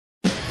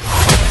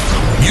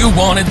You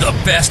wanted the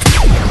best.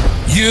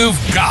 You've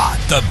got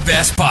the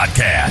best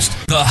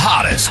podcast. The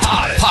hottest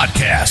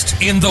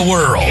podcast in the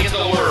world.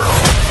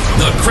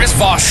 The Chris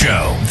Voss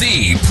Show,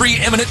 the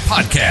preeminent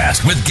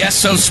podcast with guests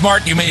so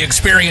smart you may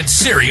experience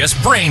serious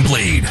brain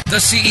bleed.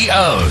 The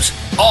CEOs,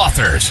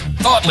 authors,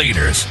 thought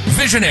leaders,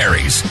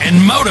 visionaries, and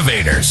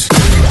motivators.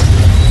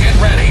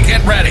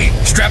 Get ready.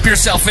 Strap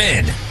yourself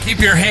in. Keep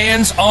your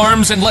hands,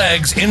 arms, and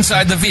legs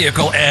inside the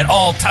vehicle at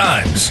all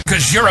times,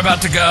 because you're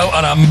about to go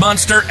on a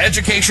monster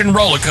education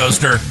roller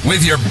coaster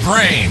with your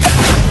brain.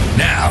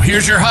 Now,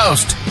 here's your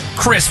host,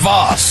 Chris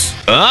Voss.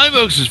 Hi,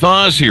 folks. It's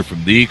Voss here from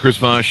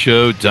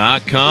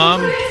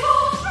thechrisvossshow.com.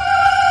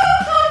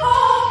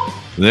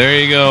 There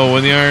you go.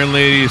 When the Iron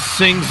Lady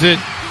sings it,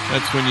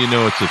 that's when you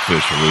know it's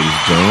official, ladies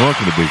and gentlemen.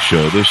 Welcome to the big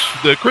show.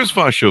 The Chris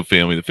Voss Show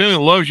family. The family that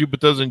loves you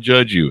but doesn't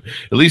judge you.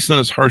 At least not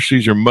as harshly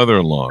as your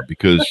mother-in-law,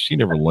 because she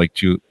never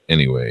liked you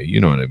anyway. You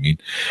know what I mean.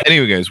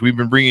 Anyway, guys, we've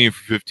been bringing you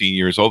for 15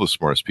 years all the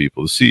smartest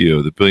people, the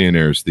CEO, the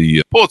billionaires,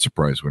 the Pulitzer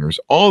Prize winners,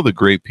 all the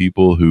great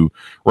people who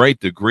write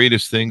the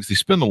greatest things. They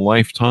spend a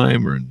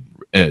lifetime or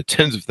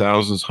tens of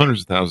thousands,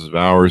 hundreds of thousands of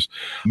hours,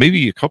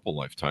 maybe a couple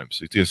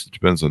lifetimes. I guess it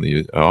depends on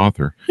the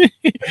author.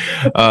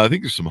 I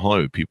think there's some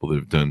Hollywood people that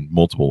have done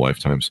multiple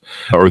lifetimes,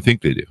 or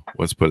think they do.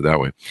 Let's put it that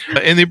way.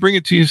 And they bring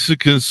it to you as a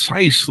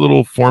concise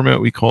little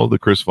format we call the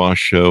Chris Voss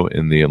Show,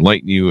 and they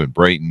enlighten you and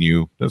brighten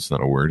you. That's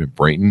not a word, and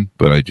brighten,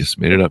 but I just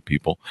made it up,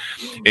 people.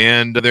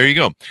 And there you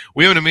go.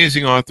 We have an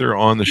amazing author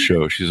on the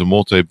show. She's a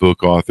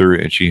multi-book author,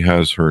 and she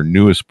has her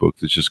newest book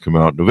that's just come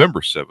out November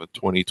 7th,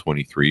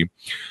 2023.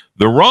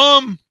 The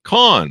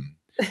rom-com.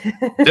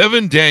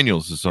 Devon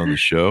Daniels is on the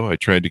show. I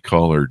tried to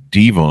call her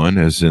Devon,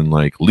 as in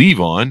like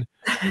Levon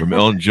from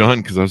Elton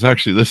John, because I was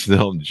actually listening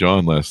to Elton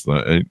John last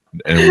night,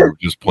 and we were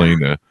just playing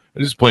the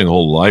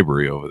whole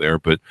library over there.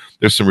 But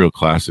there's some real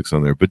classics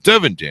on there. But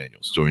Devon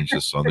Daniels joins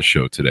us on the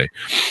show today.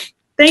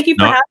 Thank you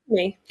for having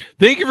me.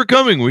 Thank you for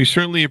coming. We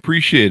certainly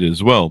appreciate it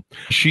as well.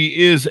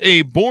 She is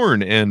a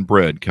born and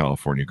bred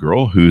California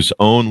girl whose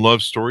own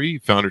love story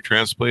found her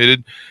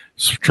transplanted.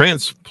 If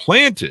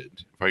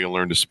I can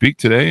learn to speak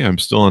today, I'm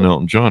still on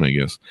Elton John, I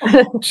guess.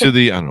 I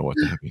don't know what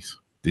the heck means.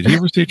 Did he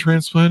ever say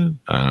transplanted?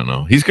 I don't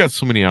know. He's got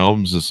so many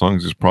albums and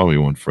songs. There's probably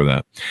one for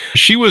that.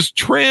 She was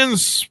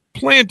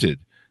transplanted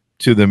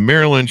to the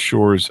Maryland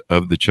shores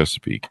of the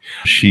Chesapeake.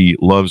 She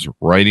loves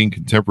writing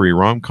contemporary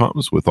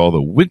rom-coms with all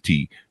the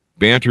witty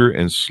banter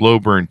and slow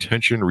burn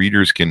tension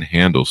readers can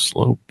handle.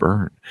 Slow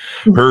burn.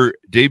 Her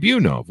debut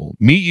novel,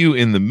 Meet You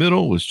in the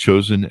Middle, was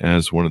chosen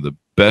as one of the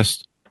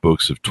best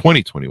books of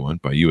 2021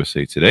 by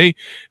USA Today.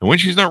 And when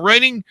she's not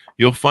writing,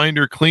 you'll find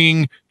her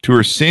clinging to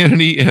her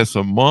sanity as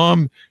a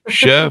mom,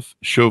 chef,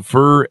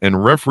 chauffeur,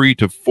 and referee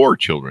to 4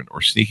 children, or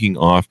sneaking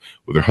off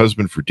with her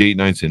husband for date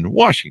nights in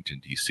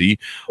Washington, D.C.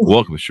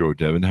 Welcome to the show,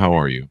 Devon. How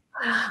are you?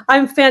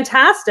 I'm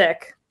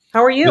fantastic.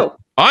 How are you?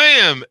 I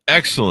am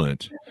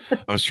excellent.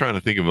 I was trying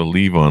to think of a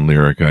Levon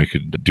lyric I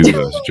could do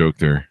as a joke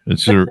there.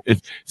 It's an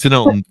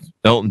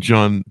Elton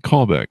John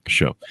callback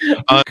show.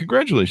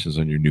 Congratulations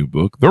on your new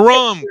book, The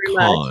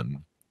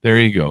Rom-Com. There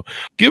you go.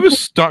 Give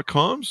us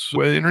 .coms,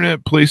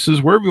 internet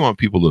places, wherever you want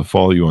people to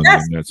follow you on the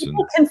internet.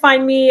 People can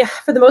find me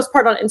for the most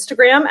part on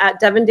Instagram at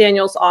Devon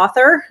Daniels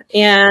Author,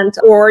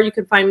 or you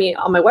can find me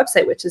on my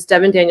website, which is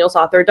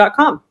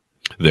devondanielsauthor.com.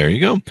 There you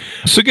go.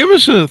 So give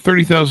us a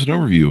 30,000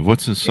 overview of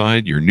what's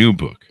inside your new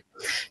book.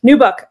 New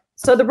book.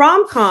 So the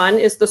rom-com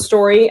is the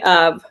story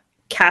of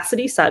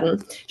Cassidy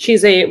Sutton.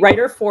 She's a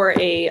writer for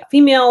a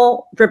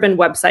female-driven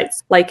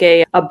websites, like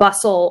a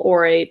Bustle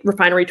or a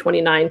Refinery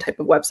 29 type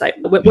of website,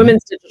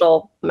 women's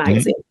digital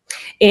magazine.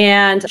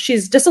 And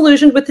she's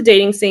disillusioned with the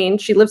dating scene.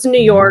 She lives in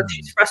New York.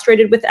 She's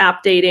frustrated with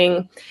app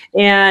dating,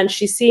 and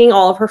she's seeing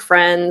all of her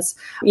friends,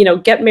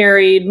 get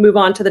married, move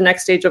on to the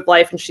next stage of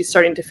life, and she's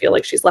starting to feel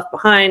like she's left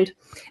behind.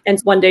 And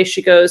one day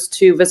she goes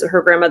to visit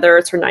her grandmother.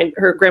 It's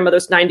her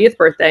grandmother's 90th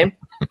birthday.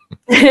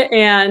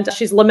 And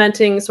she's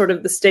lamenting sort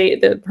of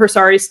her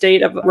sorry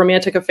state of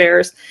romantic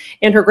affairs.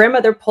 And her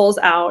grandmother pulls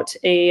out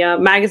a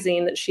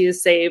magazine that she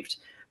has saved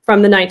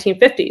from the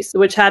 1950s,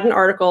 which had an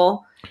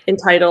article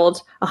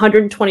entitled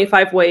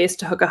 125 Ways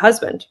to Hook a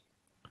Husband.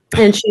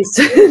 And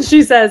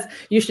she says,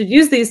 you should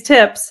use these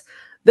tips.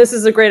 This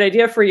is a great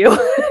idea for you.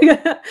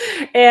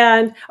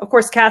 And of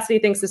course, Cassidy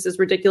thinks this is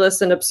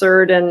ridiculous and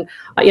absurd and,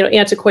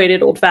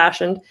 antiquated, old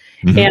fashioned.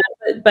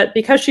 But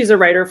because she's a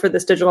writer for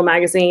this digital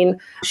magazine,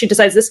 she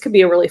decides this could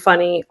be a really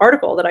funny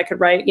article that I could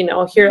write.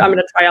 Here, I'm going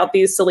to try out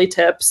these silly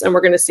tips and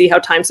we're going to see how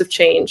times have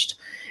changed.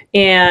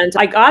 And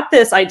I got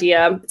this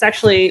idea. It's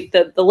actually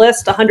the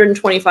list,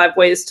 125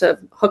 ways to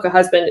hook a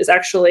husband, is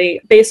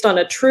actually based on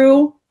a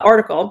true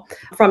article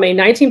from a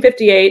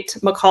 1958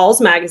 McCall's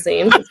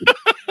magazine.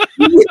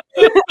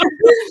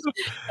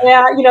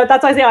 Yeah,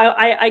 that's why I say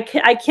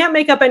I can't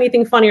make up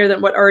anything funnier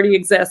than what already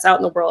exists out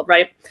in the world,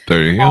 right?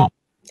 There you go.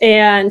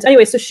 And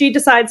anyway, so she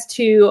decides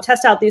to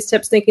test out these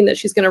tips, thinking that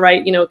she's going to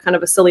write, kind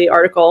of a silly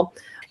article.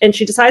 And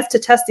she decides to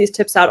test these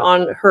tips out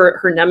on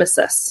her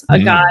nemesis, a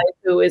guy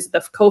who is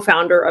the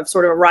co-founder of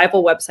sort of a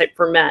rival website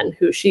for men,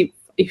 who she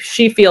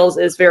she feels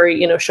is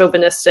very,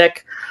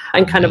 chauvinistic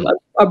and kind of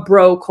a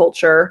bro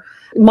culture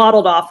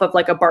modeled off of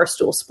like a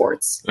Barstool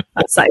Sports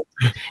site.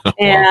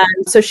 And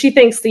so she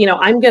thinks,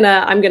 I'm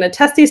gonna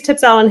test these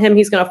tips out on him.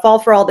 He's gonna fall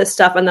for all this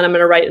stuff, and then I'm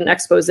gonna write an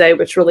expose,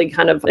 which really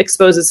kind of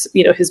exposes,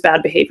 his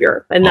bad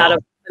behavior and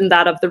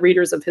that of the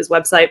readers of his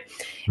website.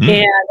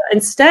 And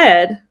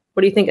instead,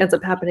 what do you think ends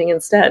up happening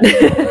instead?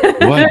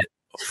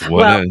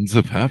 What ends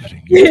up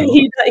happening?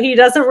 He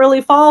doesn't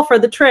really fall for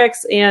the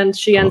tricks, and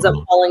she ends up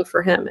falling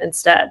for him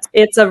instead.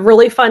 It's a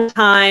really fun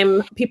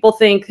time. People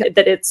think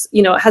that it's,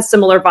 it has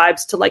similar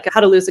vibes to like How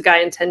to Lose a Guy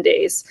in 10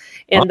 Days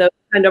and the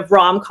kind of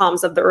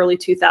rom-coms of the early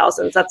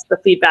 2000s. That's the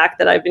feedback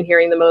that I've been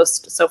hearing the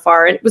most so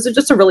far. And it was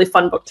just a really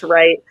fun book to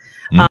write.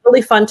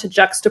 Really fun to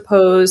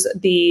juxtapose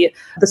the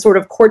sort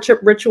of courtship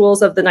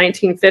rituals of the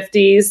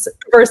 1950s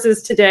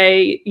versus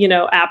today,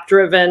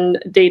 app-driven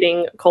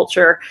dating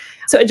culture.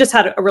 So I just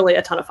had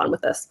a ton of fun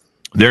with this.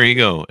 There you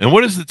go. And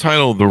what is the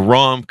title? The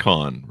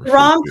rom-con.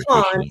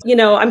 Rom-con.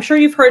 I'm sure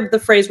you've heard the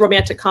phrase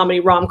romantic comedy,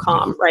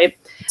 rom-com, right?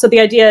 So the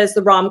idea is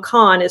the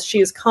rom-con is she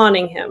is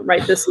conning him,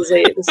 right? This is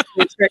a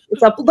trick.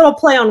 It's a little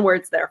play on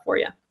words there for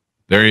you.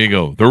 There you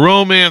go. The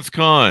romance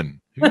con.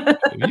 Have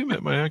you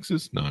met my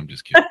exes? No, I'm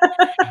just kidding.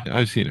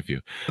 I've seen a few.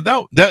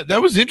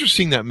 That was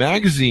interesting. That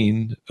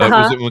magazine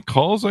was it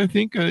McCall's? I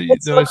think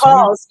it's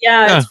McCall's.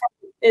 Yeah.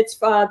 It's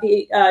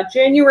the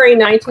January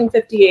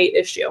 1958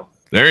 issue.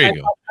 There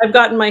you go. I've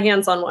gotten my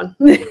hands on one.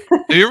 Have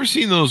you ever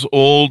seen those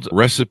old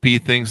recipe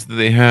things that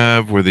they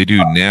have where they do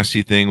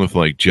nasty thing with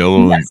like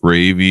Jello and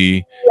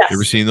gravy? Yes. You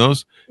ever seen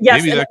those?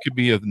 Yes. Maybe that could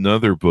be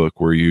another book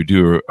where you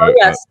do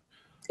yes.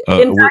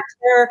 In fact,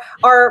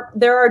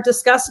 there are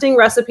disgusting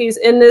recipes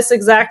in this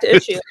exact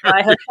issue that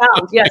I have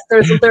found. Yes,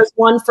 there's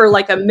one for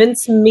like a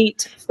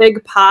mincemeat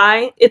fig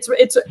pie. It's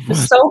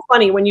so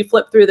funny when you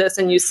flip through this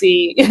and you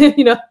see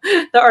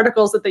the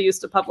articles that they used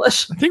to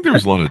publish. I think there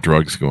was a lot of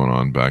drugs going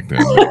on back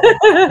then.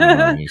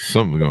 There's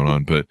something going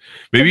on, but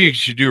maybe you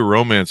should do a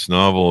romance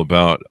novel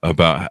about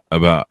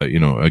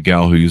a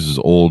gal who uses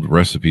old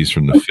recipes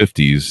from the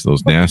 50s,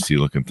 those nasty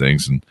looking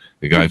things, and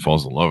the guy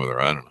falls in love with her.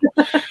 I don't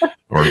know.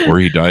 Or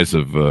he dies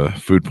of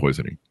food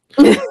poisoning.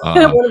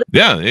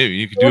 Yeah,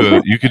 you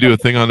could do a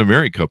thing on a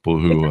married couple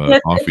who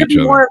off each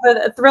other. More of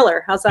a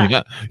thriller. How's that?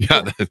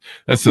 Yeah,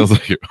 that sounds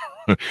like it.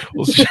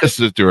 We'll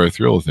just do our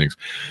thriller things.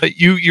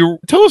 You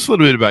tell us a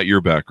little bit about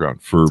your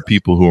background for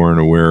people who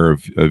aren't aware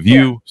of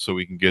you, so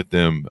we can get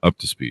them up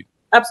to speed.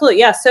 Absolutely.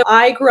 Yeah. So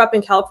I grew up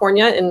in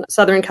California, in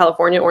Southern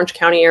California, Orange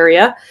County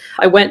area.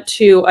 I went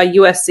to a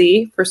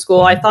USC for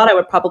school. I thought I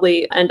would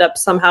probably end up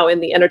somehow in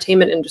the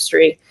entertainment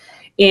industry.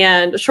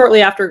 And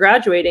shortly after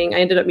graduating, I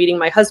ended up meeting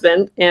my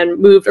husband and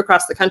moved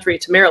across the country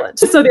to Maryland.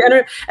 So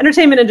the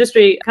entertainment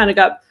industry kind of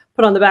got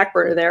put on the back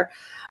burner there,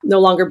 no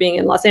longer being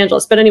in Los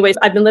Angeles. But anyways,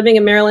 I've been living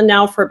in Maryland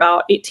now for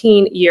about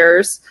 18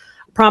 years,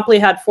 promptly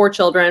had 4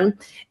 children.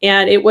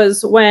 And it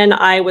was when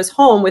I was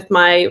home with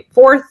my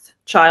 4th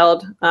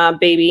child,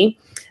 baby,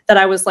 that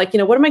I was like,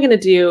 what am I going to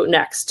do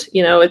next?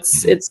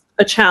 It's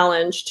a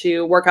challenge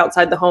to work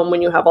outside the home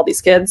when you have all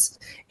these kids.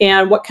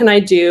 And what can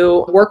I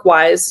do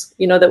work-wise,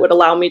 that would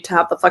allow me to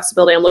have the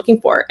flexibility I'm looking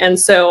for? And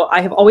so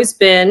I have always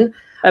been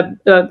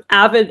an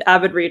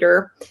avid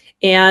reader.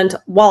 And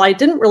while I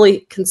didn't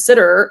really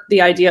consider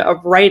the idea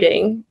of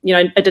writing,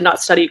 I did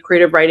not study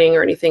creative writing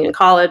or anything in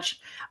college.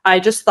 I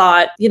just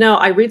thought,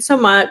 I read so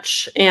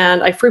much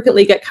and I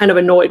frequently get kind of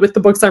annoyed with the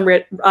books I'm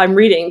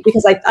reading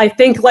because I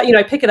think,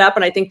 I pick it up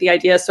and I think the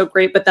idea is so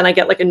great, but then I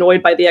get like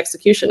annoyed by the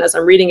execution as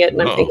I'm reading it.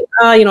 And I'm thinking,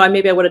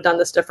 maybe I would have done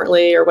this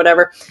differently or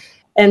whatever.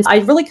 And I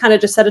really kind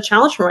of just set a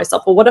challenge for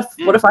myself. Well, what if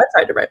I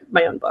tried to write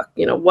my own book?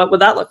 What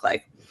would that look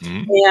like?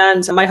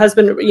 And my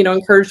husband,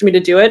 encouraged me to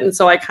do it. And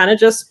so I kind of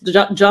just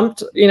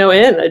jumped,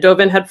 in. I dove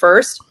in head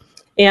first.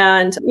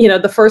 And,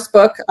 the first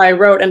book I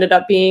wrote ended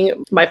up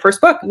being my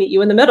first book, Meet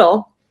You in the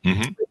Middle.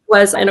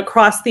 Was an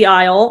across the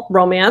aisle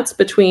romance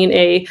between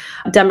a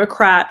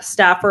Democrat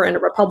staffer and a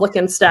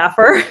Republican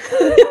staffer.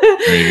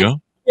 There you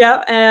go.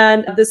 Yeah,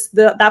 and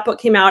that book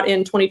came out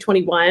in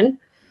 2021,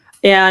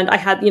 and I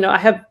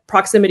have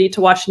proximity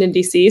to Washington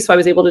D.C., so I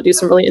was able to do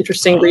some really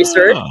interesting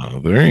research.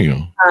 There you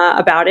go.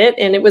 About it,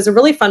 and it was a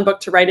really fun book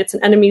to write. It's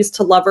an enemies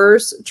to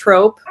lovers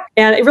trope,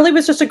 and it really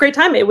was just a great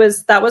time.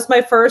 That was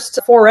my first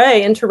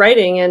foray into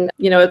writing, and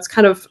it's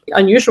kind of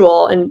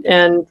unusual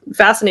and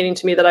fascinating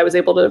to me that I was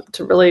able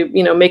to really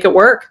make it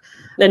work.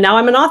 And now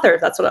I'm an author.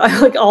 That's what I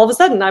like. All of a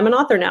sudden, I'm an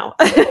author now.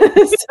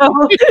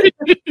 So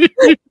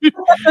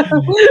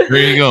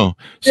there you go.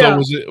 So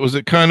was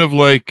it kind of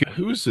like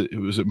who was it?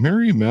 Was it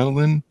Mary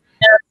Madeline?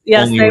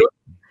 Yes.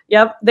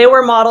 They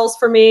were models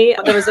for me.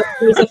 There's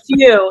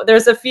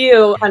a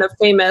few kind of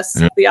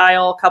famous the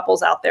aisle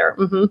couples out there.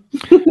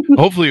 Mm-hmm.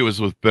 Hopefully it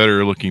was with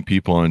better looking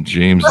people on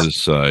James's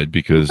side,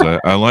 because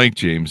I like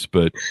James,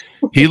 but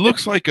he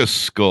looks like a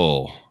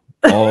skull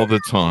all the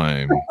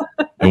time.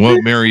 And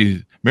what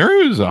Mary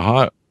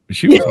was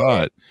she was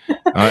hot.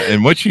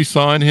 And what she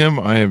saw in him,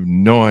 I have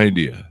no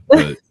idea.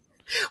 But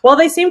Well,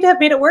 they seem to have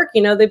made it work.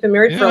 They've been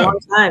married for a long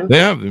time. They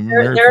have. They've been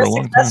married for a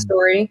long time.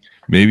 Story.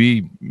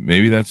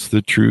 Maybe that's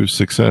the true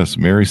success.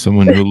 Marry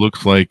someone who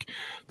looks like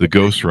the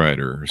Ghost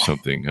Rider or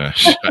something.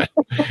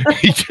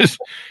 He just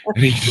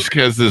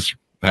has this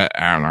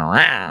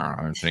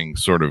thing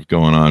sort of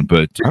going on,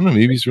 but I don't know.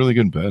 Maybe he's really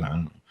good in bed. I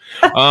don't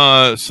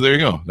know. So there you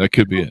go. That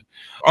could be it.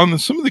 On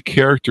some of the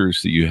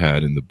characters that you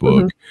had in the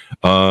book,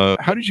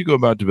 how did you go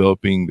about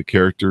developing the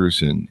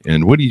characters,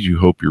 and what did you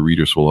hope your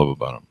readers will love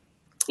about them?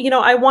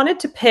 I wanted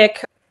to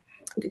pick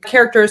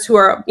characters who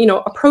are,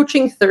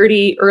 approaching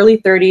 30, early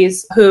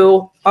 30s,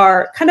 who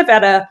are kind of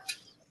at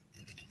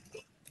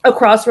a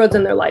crossroads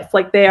in their life.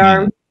 Like they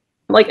are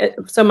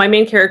so my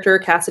main character,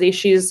 Cassidy,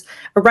 she's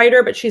a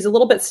writer, but she's a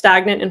little bit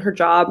stagnant in her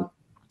job.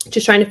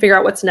 She's trying to figure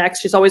out what's next.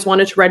 She's always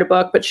wanted to write a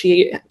book, but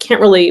she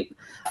can't really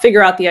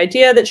figure out the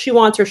idea that she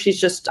wants, or she's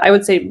just, I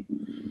would say,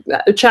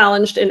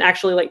 challenged in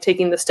actually like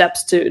taking the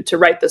steps to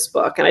write this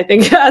book. And I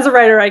think as a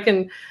writer, I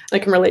can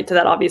relate to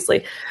that,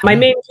 obviously. My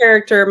main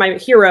character, my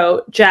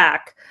hero,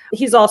 Jack,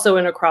 he's also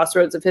in a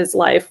crossroads of his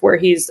life where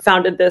he's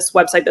founded this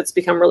website that's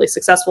become really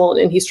successful,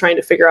 and he's trying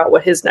to figure out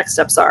what his next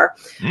steps are.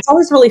 It's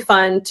always really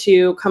fun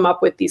to come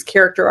up with these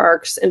character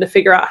arcs and to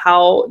figure out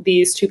how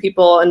these two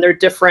people and their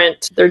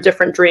different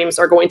dreams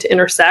are going to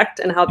intersect,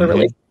 and how the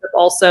relationship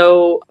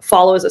also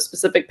follows a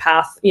specific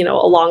path,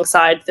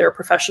 alongside their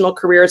professional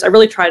careers. I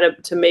really try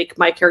to make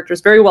my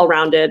characters very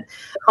well-rounded.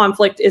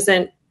 Conflict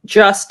isn't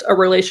just a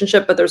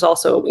relationship, but there's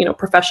also,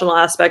 professional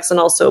aspects and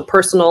also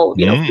personal,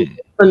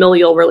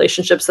 familial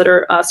relationships that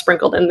are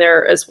sprinkled in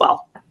there as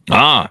well.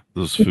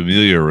 Those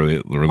familiar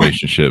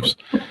relationships.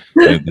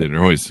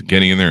 They're always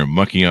getting in there and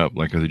mucking up,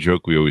 like the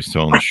joke we always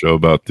tell on the show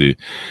about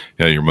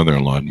your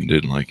mother-in-law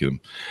didn't like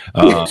him.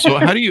 So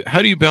how do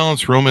you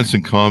balance romance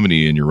and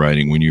comedy in your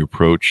writing when you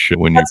approach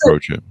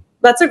it?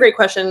 That's a great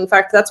question. In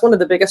fact, that's one of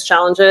the biggest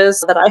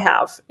challenges that I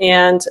have.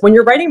 And when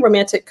you're writing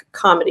romantic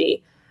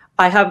comedy,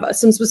 I have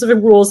some specific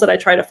rules that I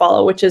try to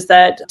follow, which is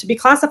that to be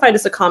classified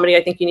as a comedy,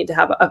 I think you need to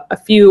have a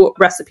few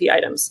recipe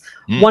items.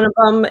 One of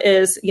them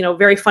is,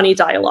 very funny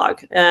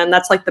dialogue. And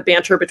that's like the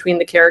banter between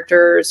the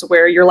characters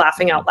where you're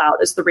laughing out loud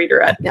as the reader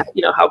at,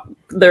 how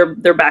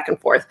they're back and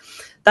forth.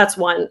 That's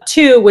one.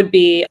 Two would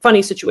be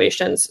funny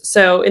situations.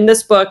 So in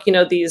this book,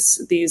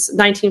 these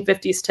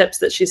 1950s tips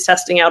that she's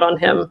testing out on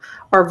him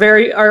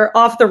are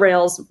off the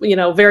rails,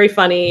 very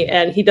funny,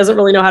 and he doesn't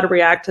really know how to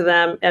react to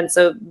them. And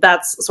so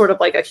that's sort of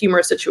like a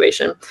humorous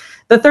situation.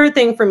 The third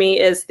thing for me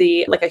is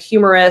a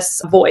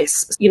humorous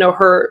voice.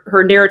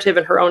 Her narrative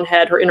in her own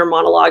head, her inner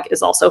monologue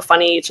is also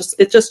funny.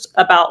 It's just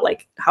about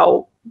like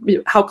how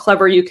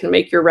clever you can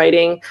make your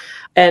writing,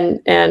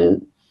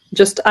 and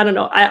just, I don't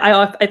know.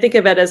 I think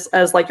of it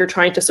as like you're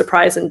trying to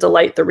surprise and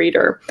delight the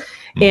reader.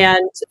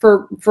 And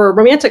for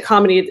romantic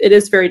comedy, it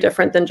is very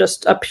different than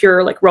just a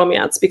pure like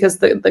romance, because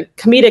the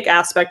comedic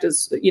aspect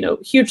is,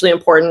 hugely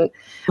important.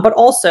 But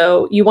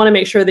also you want to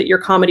make sure that your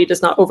comedy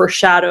does not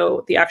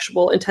overshadow the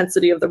actual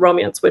intensity of the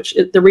romance, which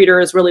the reader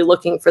is really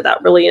looking for,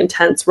 that really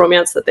intense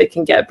romance that they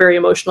can get very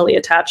emotionally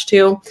attached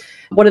to.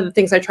 One of the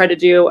things I try to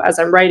do as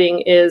I'm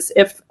writing is,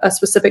 if a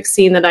specific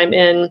scene that I'm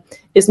in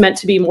is meant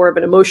to be more of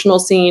an emotional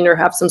scene or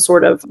have some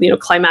sort of,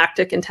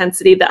 climactic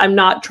intensity, that I'm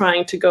not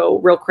trying to go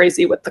real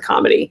crazy with the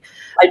comedy.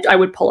 I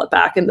would pull it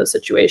back in those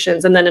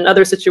situations. And then in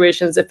other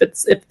situations, if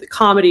the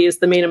comedy is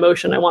the main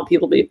emotion I want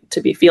people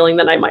to be feeling,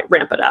 then I might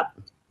ramp it up.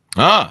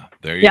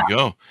 There you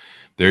go.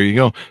 There you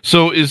go.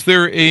 So is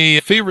there a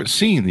favorite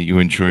scene that you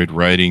enjoyed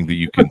writing that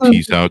you can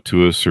tease out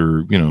to us,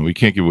 or, we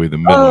can't give away the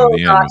middle and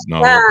the end of the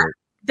novel.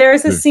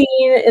 There's a scene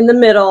in the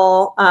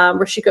middle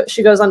where she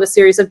goes on a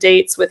series of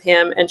dates with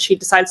him, and she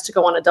decides to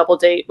go on a double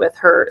date with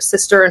her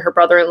sister and her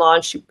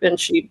brother-in-law, and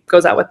she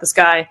goes out with this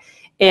guy.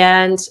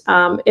 And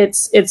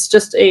it's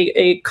just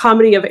a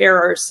comedy of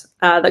errors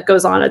that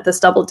goes on at this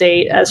double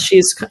date, as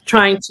she's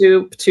trying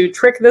to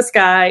trick this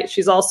guy.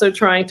 She's also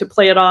trying to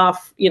play it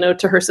off,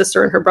 to her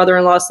sister and her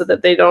brother-in-law, so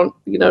that they don't,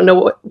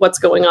 know what's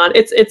going on.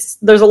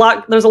 There's a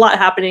lot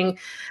happening.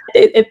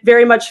 It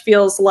very much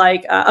feels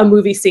like a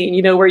movie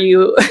scene, where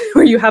you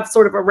have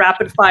sort of a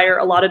rapid fire,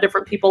 a lot of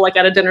different people like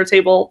at a dinner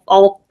table,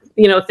 all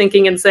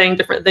thinking and saying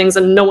different things,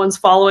 and no one's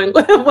following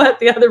what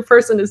the other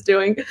person is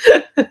doing.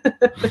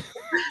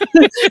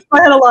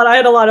 I had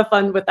a lot of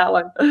fun with that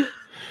one.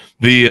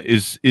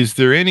 Is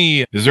there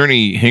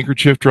any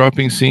handkerchief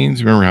dropping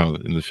scenes? Remember how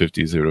in the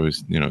 50s they would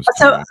always,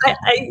 So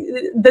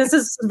this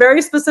is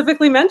very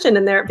specifically mentioned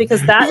in there,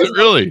 because that is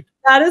really,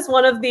 that is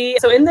one of the,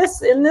 so in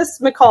this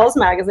McCall's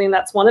magazine,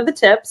 that's one of the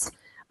tips.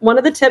 One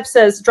of the tips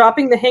says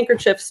dropping the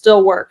handkerchief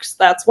still works.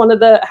 That's one of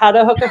the how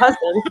to hook a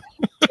husband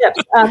tips.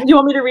 Do you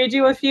want me to read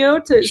you a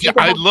few?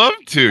 I'd love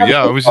to.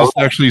 Yeah, I was just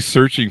actually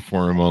searching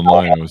for him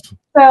online. Okay.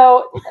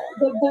 So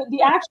the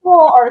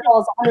actual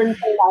article is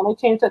 129. I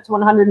changed it to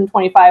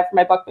 125 for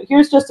my book, but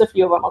here's just a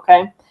few of them,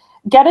 okay?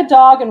 Get a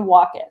dog and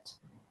walk it.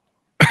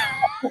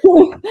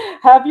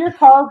 Have your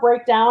car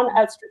break down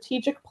at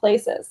strategic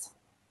places.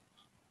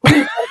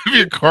 If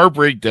your car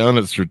break down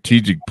at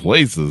strategic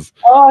places.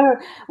 Oh,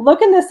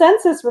 look in the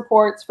census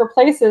reports for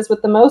places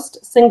with the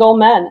most single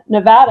men.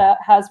 Nevada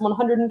has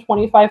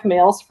 125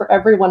 males for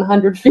every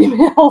 100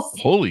 females.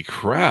 Holy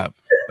crap.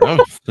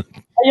 That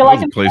You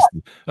like it? that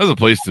was a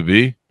place to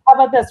be. How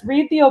about this?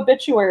 Read the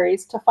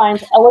obituaries to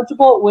find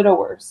eligible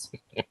widowers.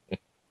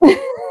 I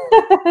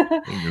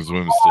think there's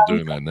women still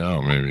doing that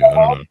now, maybe. I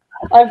don't know.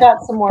 I've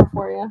got some more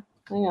for you.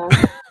 Hang on.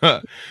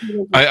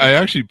 I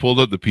actually pulled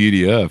up the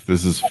PDF.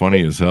 This is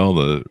funny as hell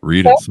to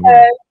read it.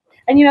 Okay.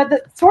 And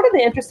the sort of the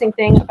interesting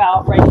thing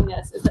about writing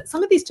this is that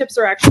some of these tips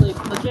are actually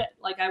legit.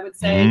 Like I would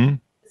say,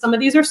 some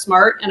of these are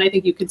smart, and I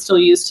think you could still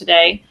use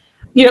today.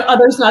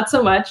 Others not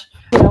so much.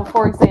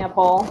 For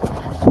example,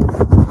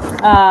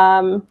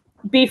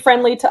 be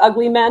friendly to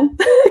ugly men.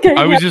 Okay,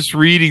 I was just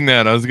reading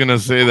that. I was going to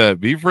say that.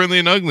 Be friendly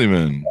and ugly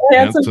men.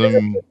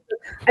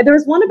 And there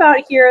was one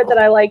about here that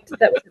I liked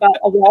that was about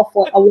a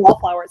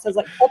wallflower. It says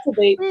like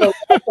cultivate the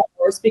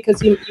wallflowers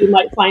because you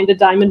might find a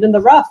diamond in the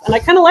rough. And I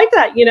kind of like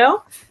that,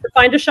 to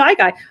find a shy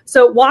guy.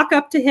 So walk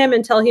up to him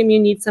and tell him you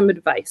need some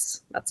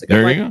advice. That's a good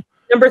one. There you go.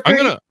 Number 3,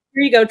 here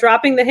you go.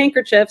 Dropping the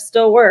handkerchief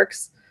still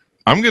works.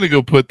 I'm going to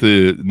go put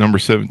the number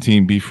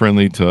 17, be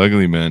friendly to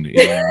ugly men,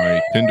 in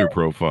my Tinder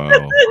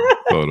profile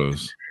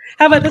photos.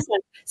 How about this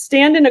one?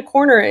 Stand in a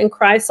corner and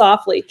cry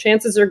softly.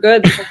 Chances are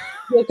good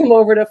he'll come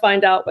over to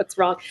find out what's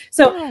wrong.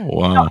 So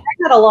I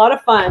had a lot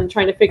of fun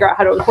trying to figure out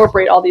how to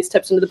incorporate all these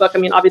tips into the book. I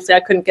mean, obviously I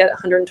couldn't get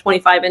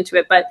 125 into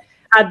it, but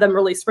had them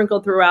really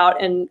sprinkled throughout.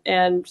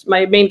 And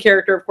my main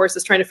character, of course,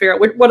 is trying to figure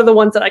out what are the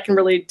ones that I can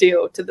really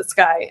do to this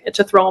guy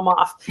to throw him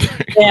off.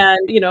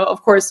 And,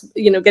 of course,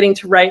 getting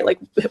to write like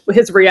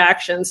his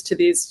reactions to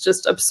these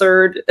just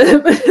absurd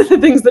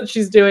things that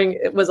she's doing,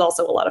 it was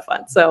also a lot of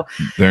fun. So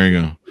there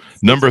you go.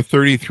 Number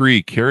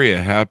 33, carry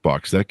a hat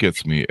box. That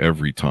gets me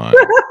every time.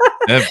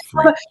 How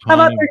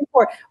about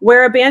 34?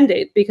 Wear a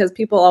Band-Aid because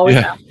people always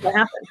ask what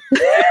happened.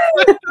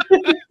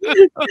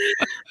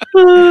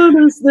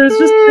 There's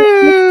just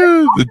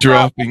the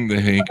dropping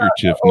the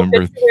handkerchief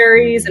number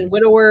obituaries and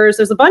widowers.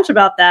 There's a bunch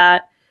about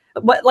that.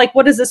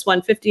 What is this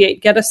one?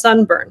 58. Get a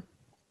sunburn.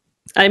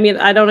 I mean,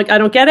 I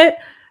don't get it,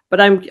 but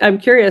I'm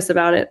curious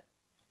about it.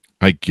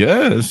 I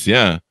guess,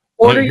 yeah.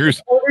 Order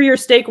your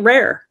steak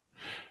rare.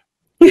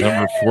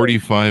 Number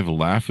 45.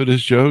 Laugh at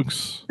his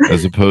jokes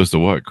as opposed to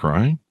what?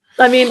 Crying.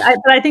 I mean,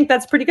 but I think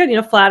that's pretty good.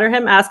 Flatter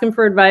him, ask him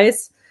for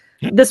advice.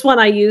 This one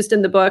I used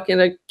in the book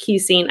in a key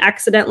scene.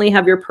 Accidentally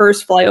have your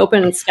purse fly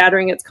open and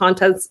scattering its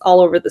contents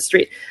all over the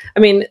street. I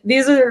mean,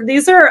 these are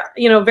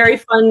very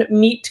fun,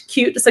 meet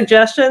cute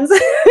suggestions.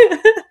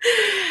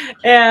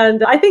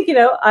 And I think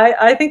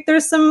I think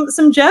there's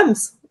some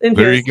gems in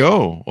here. There you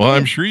go. Well,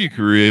 I'm sure you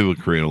could be able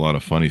to create a lot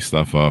of funny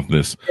stuff off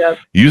this. Yep.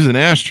 Use an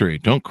ashtray.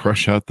 Don't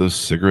crush out those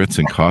cigarettes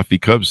and coffee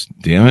cups.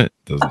 Damn it.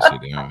 Doesn't say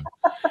damn it.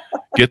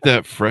 Get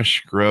that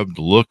fresh scrubbed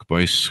look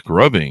by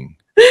scrubbing.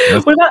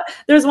 What about,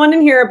 there's one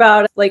in here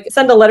about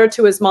send a letter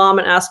to his mom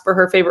and ask for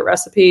her favorite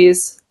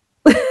recipes.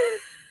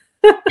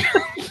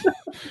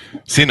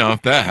 See, now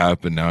if that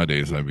happened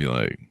nowadays, I'd be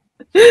like,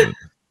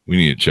 we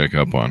need to check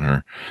up on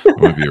her.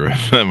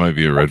 That might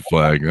be a red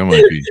flag. That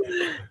might be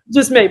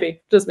just maybe.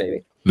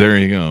 There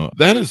you go.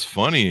 That is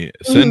funny.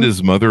 Send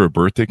his mother a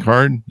birthday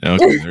card.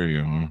 Okay, there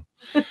you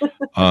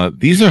go.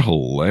 These are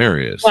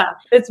hilarious. Yeah,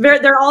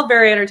 they're all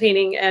very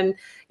entertaining. And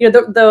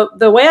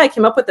the way I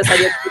came up with this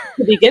idea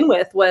to begin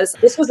with was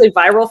this was a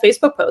viral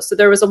Facebook post. So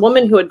there was a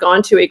woman who had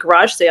gone to a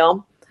garage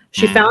sale.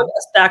 She found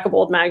a stack of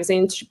old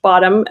magazines. She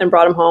bought them and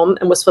brought them home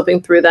and was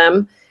flipping through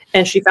them.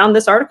 And she found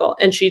this article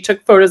and she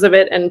took photos of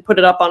it and put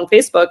it up on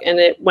Facebook and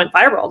it went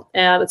viral.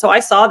 And so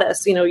I saw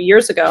this,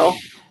 years ago.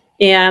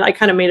 And I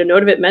kind of made a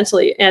note of it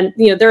mentally. And,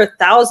 there are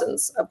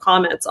thousands of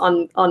comments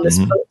on this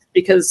post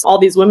because all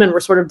these women were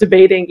sort of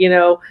debating,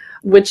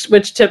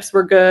 which tips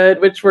were good,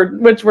 which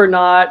were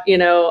not,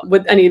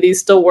 would any of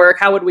these still work?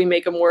 How would we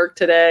make them work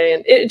today?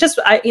 And it just,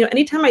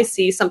 anytime I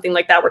see something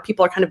like that where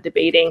people are kind of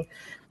debating,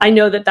 I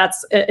know that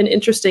that's an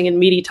interesting and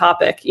meaty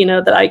topic,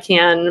 that I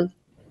can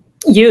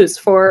use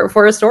for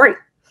a story.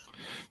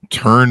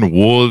 Turn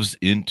wolves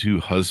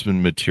into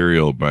husband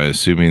material by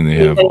assuming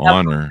they have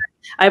honor.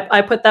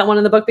 I put that one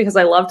in the book because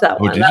I loved that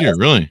one. Did you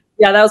really?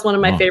 Yeah, that was one of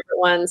my favorite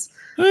ones.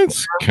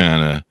 That's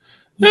kind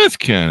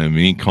of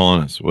mean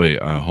calling us. Wait,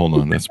 hold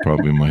on. That's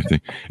probably my thing.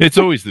 It's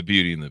always the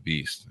Beauty and the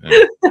Beast.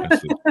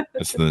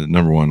 That's the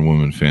number one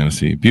woman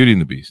fantasy. Beauty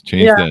and the Beast.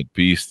 Change that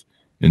beast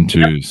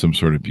into some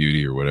sort of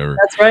beauty or whatever.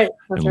 That's right.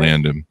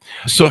 Land him.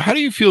 So how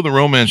do you feel the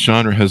romance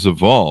genre has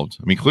evolved?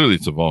 I mean, clearly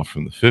it's evolved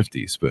from the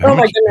 50s, but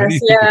my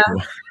goodness, yeah.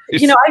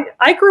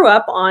 I grew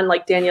up on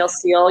Danielle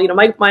Steele.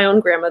 My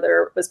own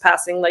grandmother was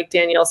passing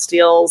Danielle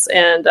Steele's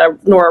and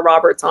Nora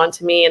Roberts on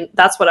to me. And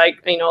that's what a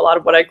lot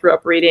of what I grew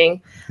up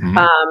reading.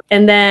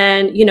 And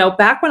then,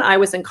 back when I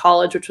was in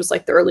college, which was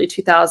the early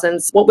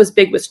 2000s, what was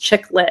big was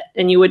chick lit.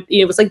 And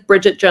it was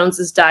Bridget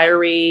Jones's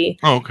Diary.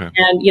 Oh, okay.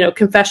 And,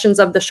 Confessions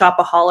of the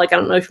Shopaholic. I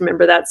don't know if you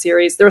remember that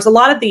series. There was a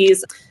lot of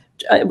these,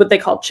 what they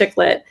call chick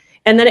lit.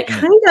 And then it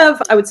kind of,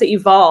 I would say,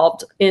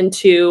 evolved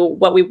into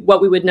what we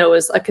would know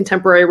as a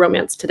contemporary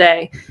romance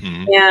today.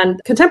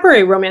 And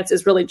contemporary romance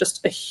is really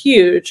just a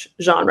huge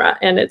genre,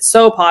 and it's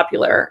so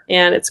popular,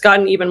 and it's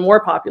gotten even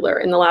more popular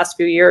in the last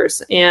few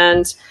years.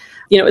 And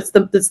it's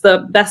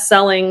the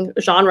best-selling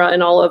genre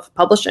in all of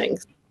publishing.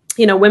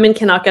 Women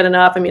cannot get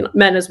enough. I mean,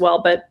 men as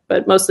well,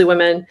 but mostly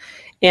women.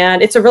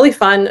 And it's a really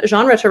fun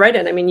genre to write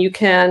in. I mean,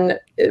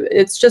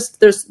 it's just,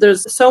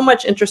 there's so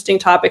much interesting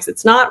topics.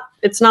 It's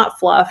not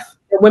fluff.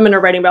 Women are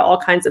writing about all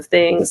kinds of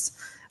things,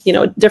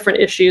 different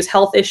issues,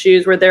 health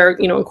issues, where they're,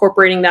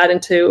 incorporating that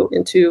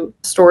into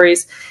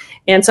stories.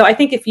 And so I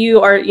think if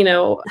you are,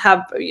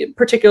 have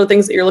particular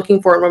things that you're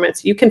looking for in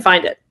romance, you can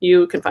find it.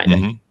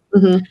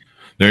 it.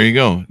 There you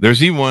go.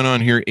 There's even one on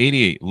here,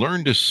 88.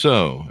 Learn to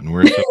sew and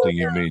wear something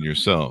you made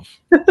yourself.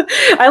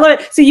 I love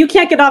it. So you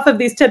can't get off of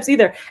these tips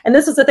either. And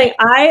this is the thing.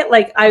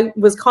 I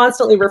was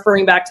constantly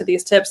referring back to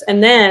these tips.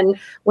 And then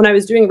when I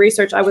was doing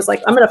research, I was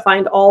like, I'm going to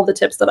find all the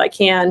tips that I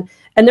can.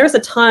 And there's a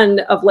ton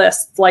of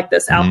lists like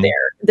this out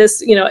there.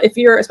 This,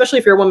 especially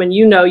if you're a woman,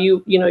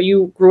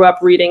 you grew up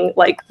reading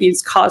like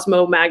these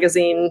Cosmo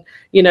magazine,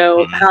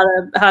 how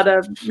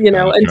to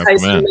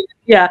entice women.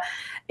 Yeah.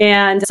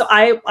 And so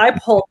I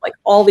pulled like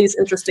all these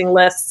interesting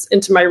lists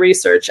into my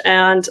research.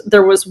 And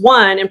there was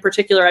one in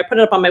particular, I put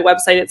it up on my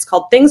website. It's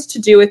called Things to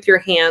Do with Your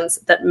Hands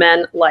That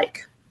Men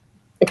Like.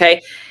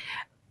 Okay.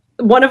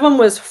 One of them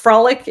was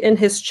frolic in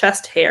his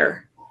chest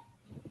hair.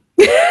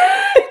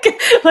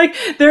 Like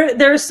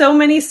there are so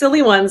many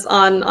silly ones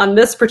on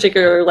this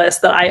particular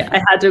list that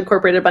I had to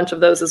incorporate a bunch of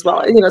those as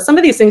well. Some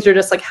of these things are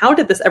just like, how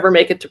did this ever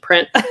make it to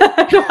print?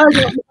 I don't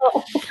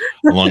know.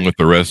 Along with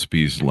the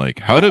recipes, like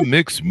how to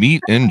mix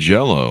meat and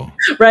Jell-O.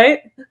 Right.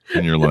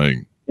 And you're like,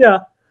 yeah.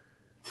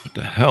 What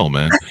the hell,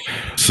 man?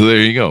 So there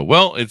you go.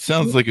 Well, it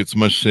sounds like it's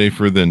much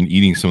safer than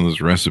eating some of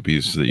those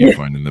recipes that you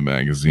find in the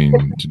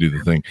magazine to do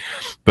the thing.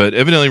 But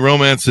evidently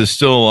romance is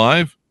still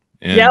alive.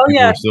 And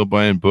people are still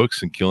buying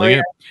books and killing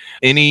it.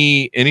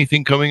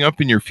 Anything coming up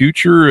in your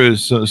future?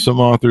 As some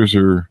authors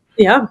are.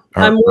 Yeah.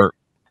 Go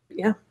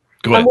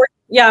ahead.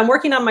 I'm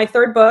working on my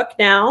third book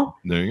now.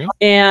 There you go.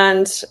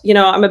 And,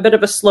 I'm a bit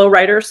of a slow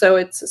writer, so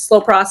it's a slow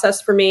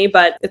process for me,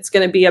 but it's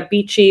going to be a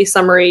beachy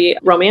summary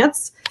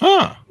romance.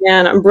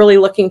 And I'm really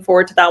looking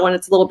forward to that one.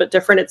 It's a little bit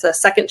different. It's a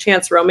second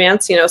chance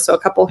romance, so a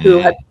couple who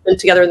had been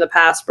together in the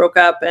past broke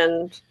up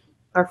and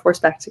are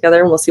forced back together,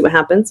 and we'll see what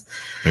happens.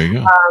 There you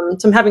go.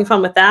 So I'm having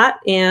fun with that.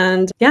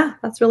 And yeah,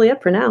 that's really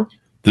it for now.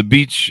 The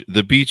beach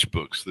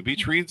books, the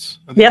beach reads?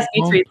 Yes,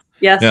 beach reads.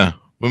 Yes. Yeah.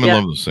 Women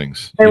love those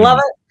things. They love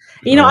it.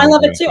 I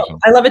love it too.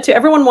 I love it too.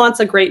 Everyone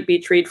wants a great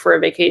beach read for a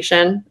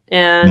vacation.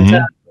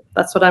 And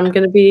that's what I'm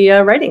going to be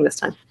writing this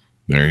time.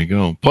 There you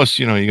go. Plus,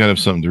 you got to have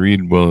something to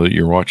read while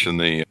you're watching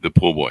the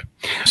pool boy.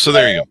 So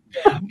there you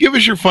go. Give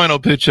us your final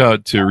pitch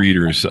out to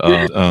readers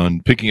on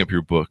picking up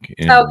your book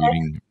and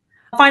reading.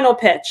 Final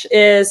pitch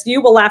is you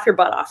will laugh your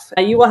butt off.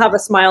 You will have a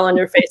smile on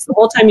your face the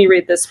whole time you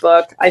read this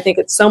book. I think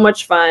it's so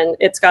much fun.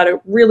 It's got a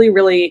really,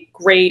 really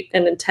great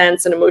and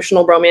intense and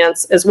emotional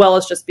romance, as well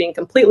as just being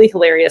completely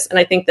hilarious. And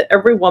I think that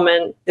every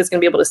woman is going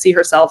to be able to see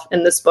herself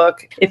in this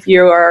book. If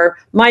you are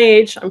my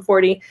age, I'm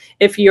 40.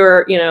 If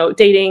you're,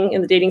 dating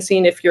in the dating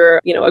scene, if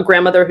you're, a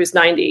grandmother who's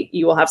 90,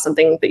 you will have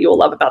something that you will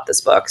love about this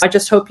book. I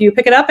just hope you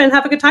pick it up and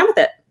have a good time with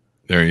it.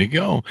 There you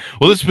go.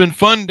 Well, it's been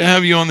fun to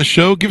have you on the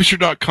show. Give us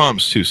your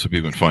 .coms too, so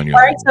people can find you. All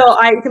right,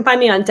 so you can find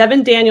me on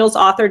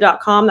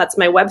devondanielsauthor.com. That's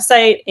my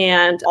website,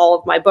 and all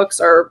of my books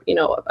are,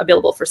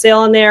 available for sale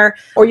on there.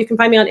 Or you can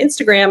find me on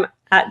Instagram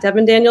at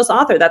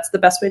devondanielsauthor. That's the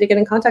best way to get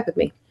in contact with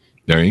me.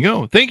 There you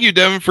go. Thank you,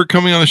 Devon, for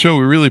coming on the show.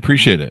 We really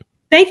appreciate it.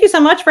 Thank you so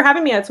much for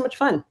having me. I had so much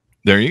fun.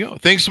 There you go.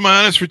 Thanks to my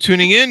audience for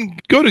tuning in.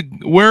 Go to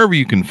wherever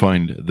you can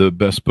find the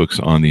best books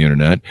on the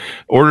internet.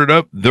 Order it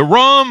up. The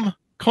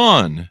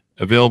Rom-Con.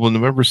 Available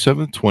November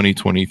 7th,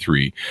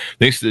 2023.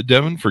 Thanks to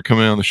Devon for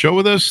coming on the show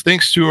with us.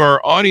 Thanks to our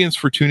audience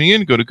for tuning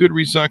in. Go to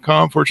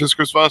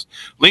goodreads.com/Chris Voss,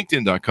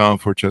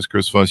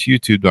 LinkedIn.com/Chris Voss,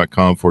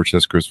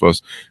 YouTube.com/Chris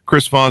Voss,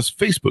 Chris Voss,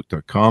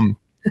 Facebook.com,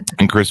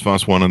 and Chris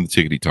Voss1 on the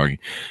tickety-talkie.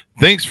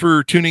 Thanks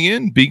for tuning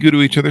in. Be good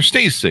to each other.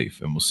 Stay safe,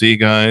 and we'll see you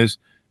guys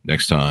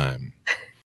next time.